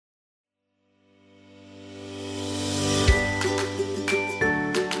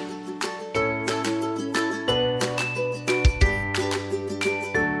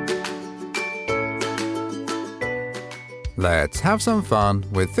Let's have some fun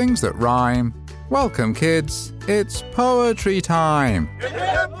with things that rhyme. Welcome, kids. It's poetry time. Hip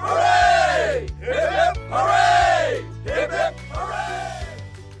hip hooray! Hip hip hooray! Hip hip hooray!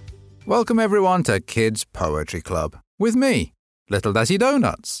 Welcome everyone to Kids Poetry Club with me, Little Dazzy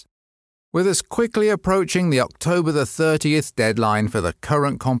Donuts. With us quickly approaching the October the 30th deadline for the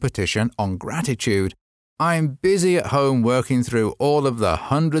current competition on gratitude, I'm busy at home working through all of the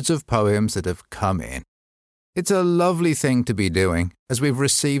hundreds of poems that have come in. It's a lovely thing to be doing, as we've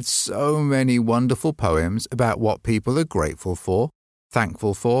received so many wonderful poems about what people are grateful for,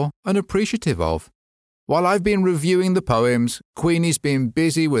 thankful for, and appreciative of. While I've been reviewing the poems, Queenie's been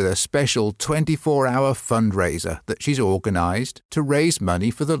busy with a special 24-hour fundraiser that she's organised to raise money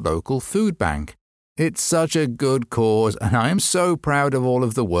for the local food bank. It's such a good cause, and I am so proud of all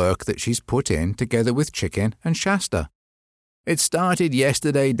of the work that she's put in together with Chicken and Shasta. It started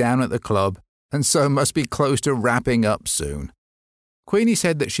yesterday down at the club, and so must be close to wrapping up soon. Queenie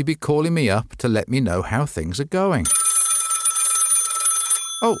said that she'd be calling me up to let me know how things are going.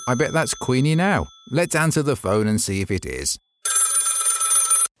 Oh, I bet that's Queenie now. Let's answer the phone and see if it is.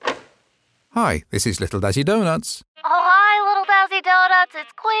 Hi, this is Little Dazzy Donuts. Oh, hi, Little Dazzy Donuts.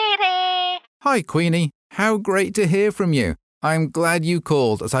 It's Queenie. Hi, Queenie. How great to hear from you. I'm glad you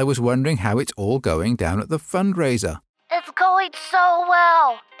called, as I was wondering how it's all going down at the fundraiser. It's going so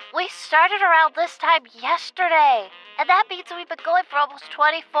well. We started around this time yesterday, and that means we've been going for almost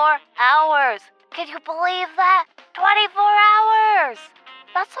 24 hours. Can you believe that? 24 hours!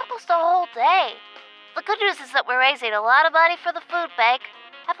 That's almost a whole day. The good news is that we're raising a lot of money for the food bank.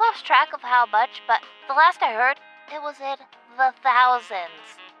 I've lost track of how much, but the last I heard, it was in the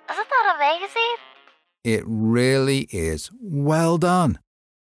thousands. Isn't that amazing? It really is. Well done.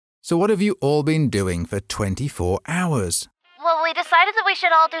 So what have you all been doing for 24 hours? Well, we decided that we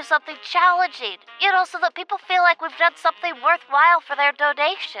should all do something challenging, so that people feel like we've done something worthwhile for their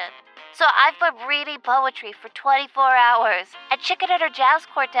donation. So I've been reading poetry for 24 hours, and Chicken and her jazz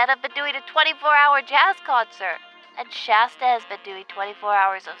quartet have been doing a 24-hour jazz concert, and Shasta has been doing 24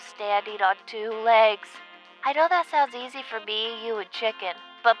 hours of standing on two legs. I know that sounds easy for me, you, and Chicken,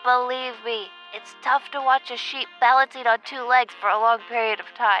 but believe me, it's tough to watch a sheep balancing on two legs for a long period of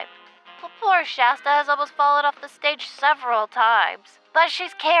time. Well, poor Shasta has almost fallen off the stage several times, but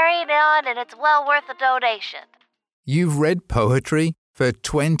she's carrying on, and it's well worth a donation. You've read poetry for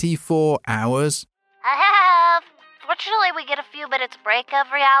 24 hours? I have. Fortunately, we get a few minutes break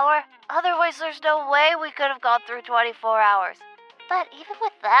every hour. Otherwise, there's no way we could have gone through 24 hours. But even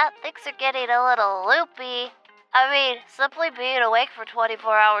with that, things are getting a little loopy. I mean, simply being awake for 24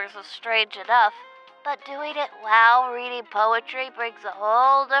 hours is strange enough, but doing it while reading poetry brings a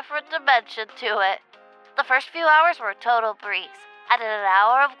whole different dimension to it. The first few hours were a total breeze. I did an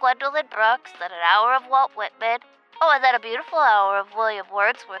hour of Gwendolyn Brooks, then an hour of Walt Whitman, and then a beautiful hour of William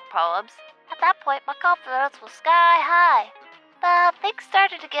Wordsworth poems. At that point, my confidence was sky high. But things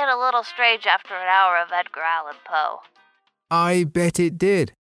started to get a little strange after an hour of Edgar Allan Poe. I bet it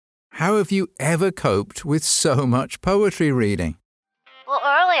did. How have you ever coped with so much poetry reading? Well,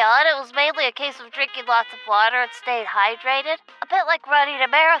 early on, it was mainly a case of drinking lots of water and staying hydrated, a bit like running a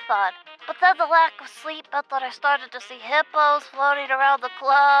marathon. But then the lack of sleep meant that I started to see hippos floating around the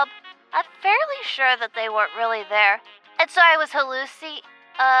club. I'm fairly sure that they weren't really there. And so I was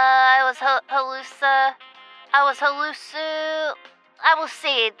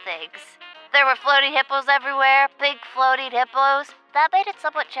seeing things. There were floating hippos everywhere, big floating hippos. That made it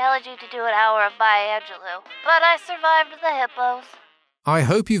somewhat challenging to do an hour of Maya Angelou, but I survived the hippos. I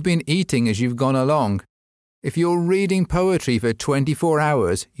hope you've been eating as you've gone along. If you're reading poetry for 24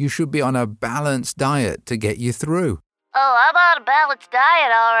 hours, you should be on a balanced diet to get you through. Oh, I'm on a balanced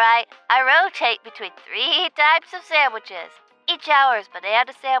diet, all right. I rotate between 3 types of sandwiches. Each hour is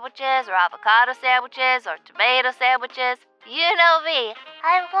banana sandwiches, or avocado sandwiches, or tomato sandwiches. You know me,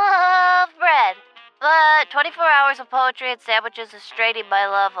 I love bread. But 24 hours of poetry and sandwiches is straining my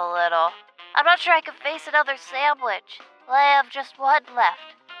love a little. I'm not sure I can face another sandwich. I have just one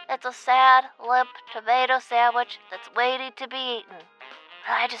left. It's a sad, limp tomato sandwich that's waiting to be eaten.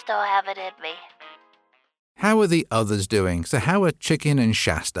 I just don't have it in me. How are the others doing? So how are Chicken and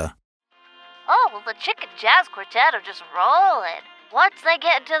Shasta? Oh, well, the Chicken Jazz Quartet are just rolling. Once they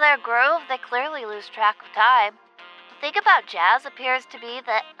get into their groove, they clearly lose track of time. The thing about jazz appears to be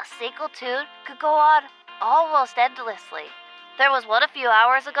that a single tune could go on almost endlessly. There was one a few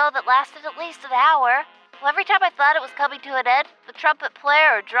hours ago that lasted at least an hour. Well, every time I thought it was coming to an end, the trumpet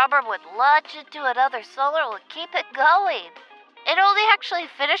player or drummer would launch into another solo and keep it going. It only actually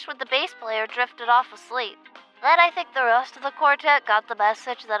finished when the bass player drifted off asleep. Then I think the rest of the quartet got the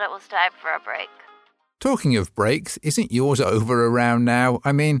message that it was time for a break. Talking of breaks, isn't yours over around now?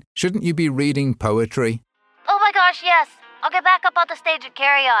 I mean, shouldn't you be reading poetry? Oh my gosh, yes. I'll get back up on the stage and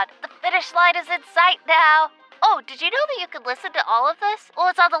carry on. The finish line is in sight now. Oh, did you know that you can listen to all of this? Well,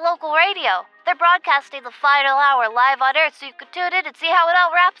 it's on the local radio. They're broadcasting the final hour live on air so you can tune in and see how it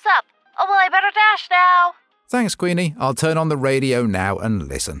all wraps up. Oh, well, I better dash now. Thanks, Queenie. I'll turn on the radio now and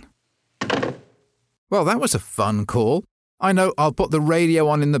listen. Well, that was a fun call. I know I'll put the radio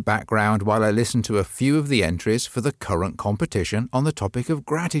on in the background while I listen to a few of the entries for the current competition on the topic of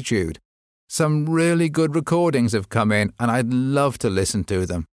gratitude. Some really good recordings have come in and I'd love to listen to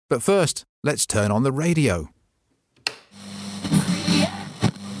them. But first, let's turn on the radio.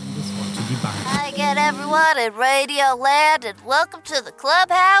 Hi again, everyone in Radio Land, and welcome to the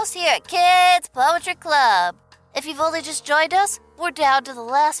clubhouse here at Kids Poetry Club. If you've only just joined us, we're down to the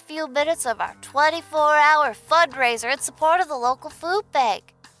last few minutes of our 24-hour fundraiser in support of the local food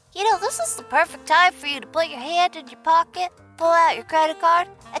bank. You know, this is the perfect time for you to put your hand in your pocket, pull out your credit card,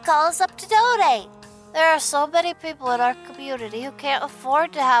 and call us up to donate. There are so many people in our community who can't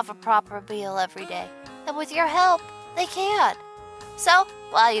afford to have a proper meal every day, and with your help, they can. So,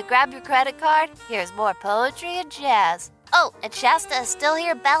 while you grab your credit card, here's more poetry and jazz. Oh, and Shasta is still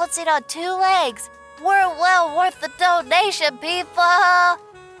here balancing on 2 legs. We're well worth the donation, people!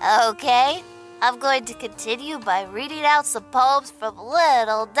 Okay, I'm going to continue by reading out some poems from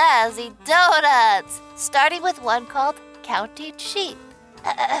Little Dazzy Donuts, starting with one called Counting Sheep.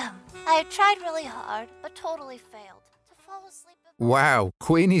 I tried really hard, but totally failed to fall asleep. Wow,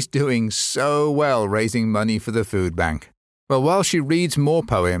 Queenie's doing so well raising money for the food bank. Well, while she reads more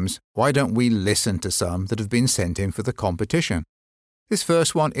poems, why don't we listen to some that have been sent in for the competition? This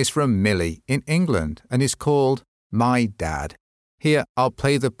first one is from Millie in England and is called My Dad. Here, I'll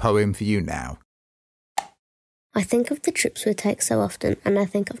play the poem for you now. I think of the trips we take so often, and I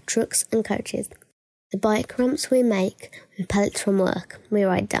think of trucks and coaches. The bike ramps we make with pallets from work we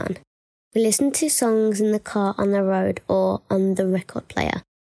ride down. We listen to songs in the car, on the road, or on the record player.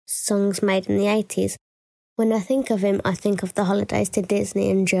 Songs made in the 80s. When I think of him, I think of the holidays to Disney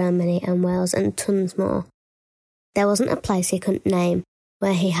and Germany and Wales and tons more. There wasn't a place he couldn't name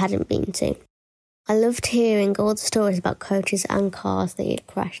where he hadn't been to. I loved hearing all the stories about coaches and cars that he had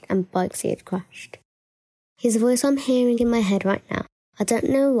crashed and bikes he had crashed. His voice I'm hearing in my head right now. I don't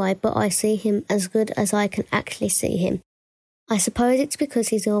know why, but I see him as good as I can actually see him. I suppose it's because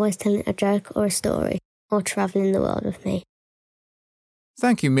he's always telling a joke or a story, or travelling the world with me.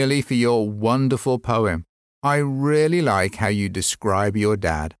 Thank you, Millie, for your wonderful poem. I really like how you describe your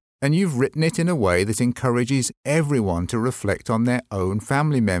dad, and you've written it in a way that encourages everyone to reflect on their own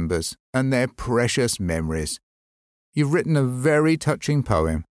family members and their precious memories. You've written a very touching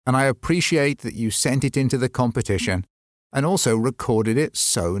poem, and I appreciate that you sent it into the competition and also recorded it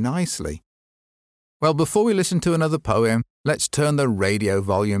so nicely. Well, before we listen to another poem, let's turn the radio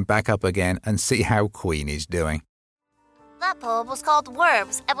volume back up again and see how Queenie's doing. That poem was called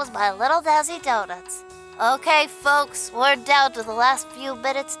Worms and was by Little Dazzy Donuts. Okay, folks, we're down to the last few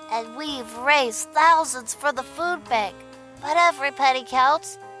minutes and we've raised thousands for the food bank. But every penny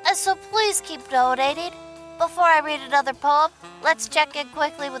counts, and so please keep donating. Before I read another poem, let's check in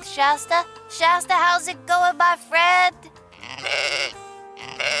quickly with Shasta. Shasta, how's it going, my friend?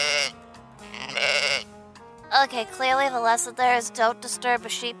 Okay, clearly the lesson there is don't disturb a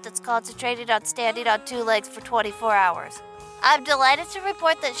sheep that's concentrated on standing on 2 legs for 24 hours. I'm delighted to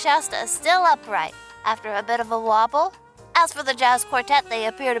report that Shasta is still upright after a bit of a wobble. As for the jazz quartet, they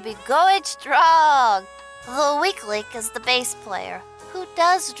appear to be going strong. The weak link is the bass player, who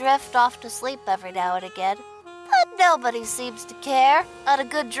does drift off to sleep every now and again. But nobody seems to care, and a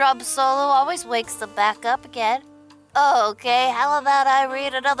good drum solo always wakes them back up again. Okay, how about I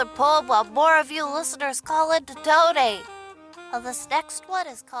read another poem while more of you listeners call in to donate? This next one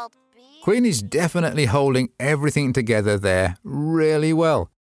is called Queenie's definitely holding everything together there really well.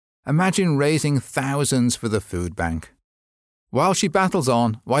 Imagine raising thousands for the food bank. While she battles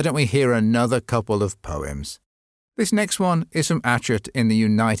on, why don't we hear another couple of poems? This next one is from Achet in the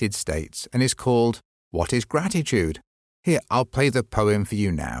United States and is called What is Gratitude? Here, I'll play the poem for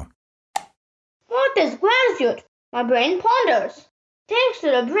you now. What is gratitude? My brain ponders. Thanks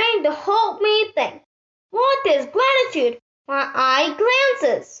to the brain to help me think. What is gratitude? My eye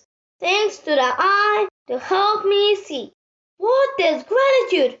glances. Thanks to the eye to help me see. What is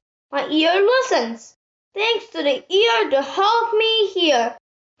gratitude? My ear listens. Thanks to the ear to help me hear.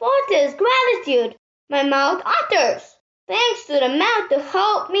 What is gratitude? My mouth utters. Thanks to the mouth to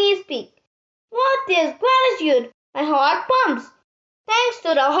help me speak. What is gratitude? My heart pumps. Thanks to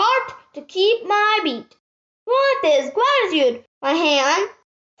the heart to keep my beat. What is gratitude? My hand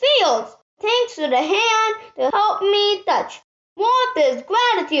feels. Thanks to the hand to help me touch. What is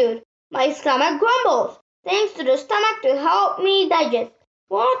gratitude? My stomach grumbles. Thanks to the stomach to help me digest.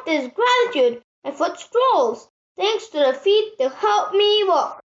 What is gratitude? My foot strolls. Thanks to the feet to help me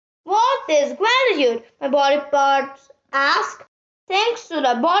walk. What is gratitude? My body parts ask. Thanks to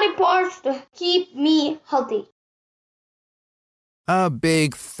the body parts to keep me healthy. A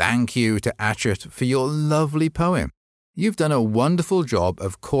big thank you to Achyut for your lovely poem. You've done a wonderful job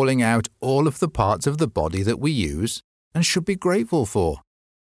of calling out all of the parts of the body that we use and should be grateful for.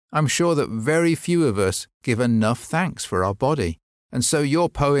 I'm sure that very few of us give enough thanks for our body, and so your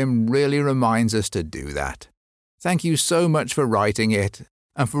poem really reminds us to do that. Thank you so much for writing it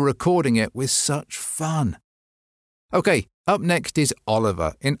and for recording it with such fun. Okay, up next is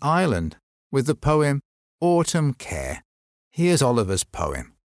Oliver in Ireland with the poem Autumn Care. Here's Oliver's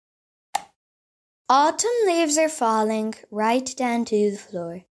poem. Autumn leaves are falling right down to the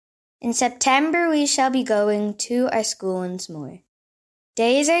floor. In September we shall be going to our school once more.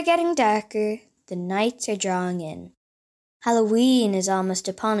 Days are getting darker, the nights are drawing in. Halloween is almost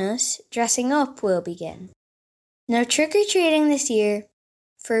upon us, dressing up will begin. No trick-or-treating this year,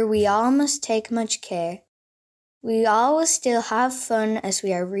 for we all must take much care. We all will still have fun as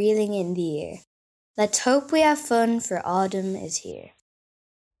we are reeling in the year. Let's hope we have fun, for autumn is here.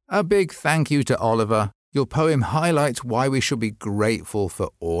 A big thank you to Oliver. Your poem highlights why we should be grateful for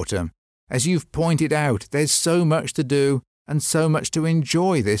autumn. As you've pointed out, there's so much to do and so much to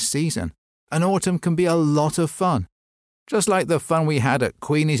enjoy this season. And autumn can be a lot of fun. Just like the fun we had at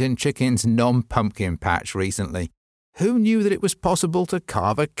Queenies and Chicken's non-pumpkin patch recently. Who knew that it was possible to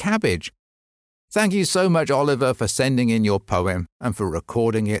carve a cabbage? Thank you so much, Oliver, for sending in your poem and for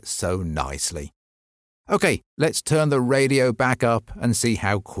recording it so nicely. Okay, let's turn the radio back up and see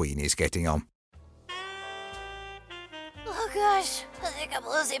how Queenie's getting on. Oh gosh, I think I'm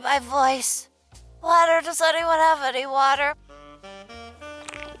losing my voice. Water, does anyone have any water?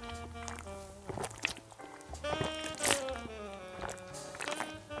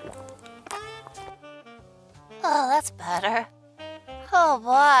 Oh, that's better. Oh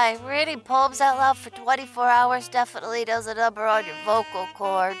boy, reading poems out loud for 24 hours definitely does a number on your vocal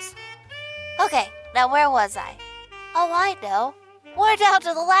cords. Okay, now where was I? Oh, I know. We're down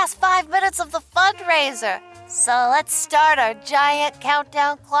to the last 5 minutes of the fundraiser. So let's start our giant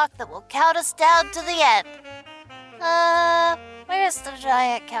countdown clock that will count us down to the end. Where's the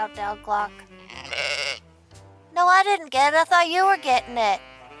giant countdown clock? No, I didn't get it. I thought you were getting it.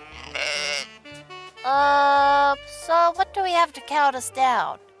 So what do we have to count us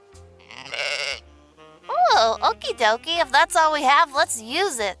down? Oh, okie dokie. If that's all we have, let's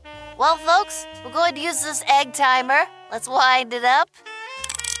use it. Well, folks, we're going to use this egg timer. Let's wind it up.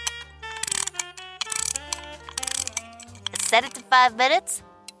 Set it to 5 minutes.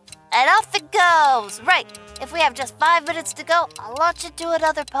 And off it goes. Right. If we have just 5 minutes to go, I'll launch into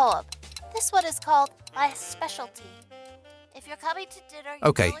another poem. This one is called My Specialty. If you're coming to dinner...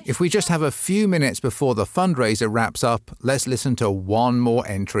 Okay, if we just have a few minutes before the fundraiser wraps up, let's listen to one more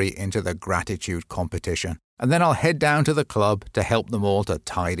entry into the gratitude competition. And then I'll head down to the club to help them all to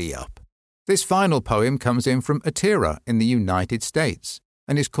tidy up. This final poem comes in from Atira in the United States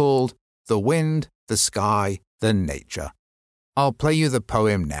and is called The Wind, the Sky, the Nature. I'll play you the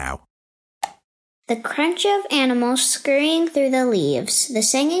poem now. The crunch of animals scurrying through the leaves, the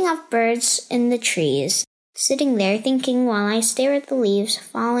singing of birds in the trees, sitting there thinking while I stare at the leaves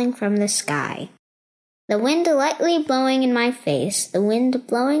falling from the sky. The wind lightly blowing in my face, the wind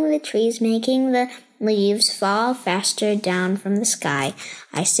blowing the trees, making the leaves fall faster down from the sky.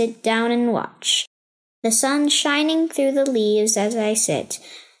 I sit down and watch. The sun shining through the leaves as I sit,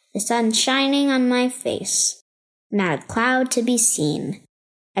 the sun shining on my face. Not a cloud to be seen.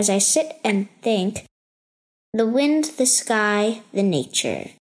 As I sit and think, the wind, the sky, the nature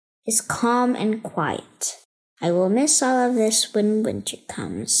is calm and quiet. I will miss all of this when winter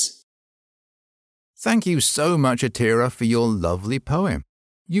comes. Thank you so much, Atira, for your lovely poem.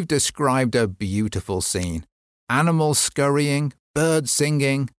 You've described a beautiful scene. Animals scurrying, birds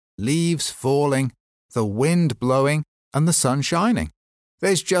singing, leaves falling, the wind blowing, and the sun shining.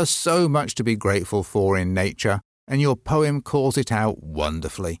 There's just so much to be grateful for in nature, and your poem calls it out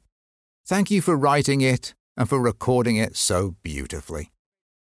wonderfully. Thank you for writing it and for recording it so beautifully.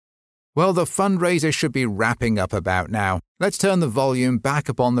 Well, the fundraiser should be wrapping up about now. Let's turn the volume back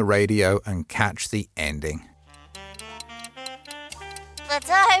up on the radio and catch the ending. The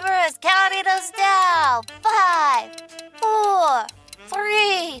timer is counting us down. 5, 4,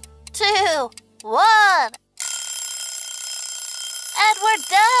 3, 2, 1. And we're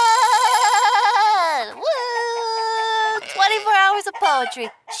done! Woo! 24 hours of poetry.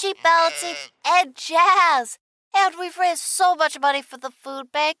 sheet balancing, and jazz. And we've raised so much money for the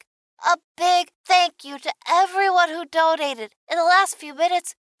food bank. A big thank you to everyone who donated. In the last few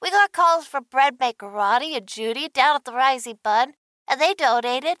minutes, we got calls from bread maker Ronnie and Judy down at the Rising Bun, and they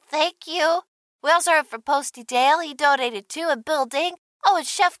donated. Thank you. We also heard from Posty Dale. He donated too, and Bill Ding. Oh, and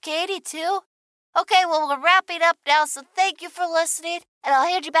Chef Katie too. Okay, well, we're wrapping up now, so thank you for listening, and I'll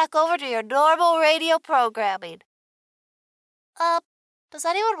hand you back over to your normal radio programming. Does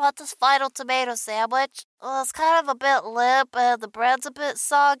anyone want this final tomato sandwich? Well, it's kind of a bit limp, and the bread's a bit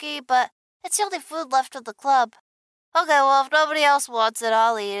soggy, but it's the only food left in the club. Okay, well, if nobody else wants it,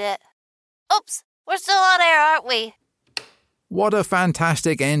 I'll eat it. Oops, we're still on air, aren't we? What a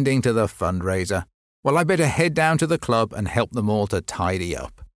fantastic ending to the fundraiser. Well, I better head down to the club and help them all to tidy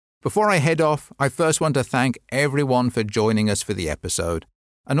up. Before I head off, I first want to thank everyone for joining us for the episode,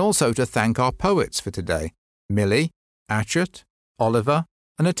 and also to thank our poets for today, Millie, Atchett, Oliver,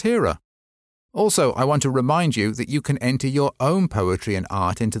 and Atira. Also, I want to remind you that you can enter your own poetry and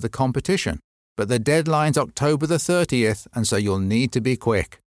art into the competition, but the deadline's October the 30th, and so you'll need to be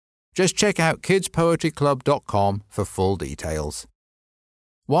quick. Just check out kidspoetryclub.com for full details.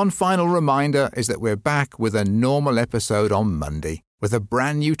 One final reminder is that we're back with a normal episode on Monday, with a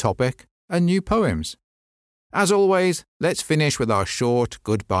brand new topic and new poems. As always, let's finish with our short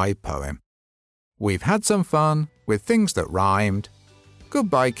goodbye poem. We've had some fun with things that rhymed.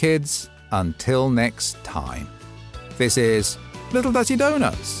 Goodbye, kids, until next time. This is Little Dutty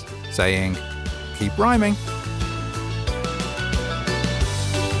Donuts saying, keep rhyming.